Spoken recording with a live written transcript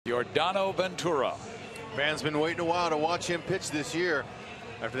Yordano Ventura. Fans been waiting a while to watch him pitch this year.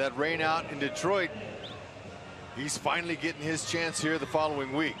 After that rain out in Detroit, he's finally getting his chance here the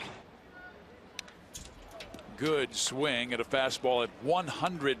following week. Good swing at a fastball at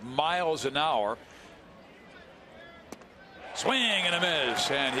 100 miles an hour. Swing and a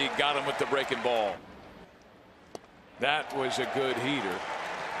miss, and he got him with the breaking ball. That was a good heater.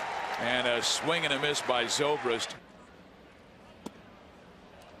 And a swing and a miss by Zobrist.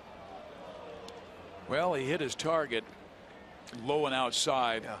 Well, he hit his target low and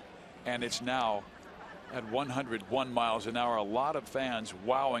outside, and it's now at 101 miles an hour. A lot of fans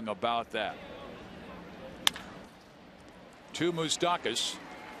wowing about that. To Moustakas.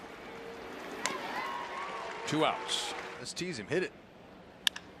 2 outs. Let's tease him. Hit it.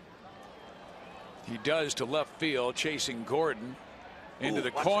 He does to left field, chasing Gordon into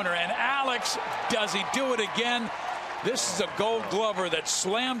the corner, and Alex, does he do it again? This is a Gold Glover that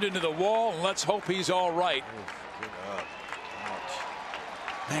slammed into the wall, and let's hope he's all right.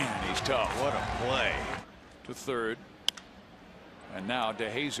 Man, he's tough. What a play. To third. And now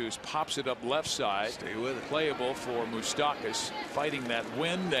DeJesus pops it up left side. Stay with it. Playable for Moustakas, fighting that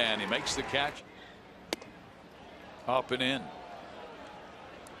wind, and he makes the catch. Up and in.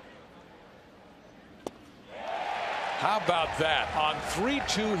 How about that? On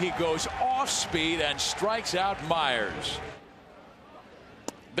 3-2, he goes off speed and strikes out Myers.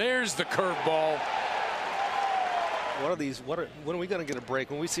 There's the curveball. What are these? When are we going to get a break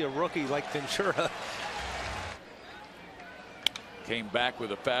when we see a rookie like Ventura? Came back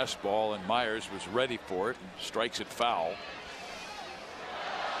with a fastball, and Myers was ready for it and strikes it foul.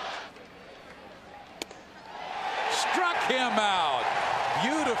 Struck him out.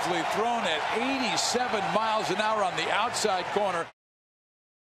 Beautifully thrown at 87 miles an hour on the outside corner.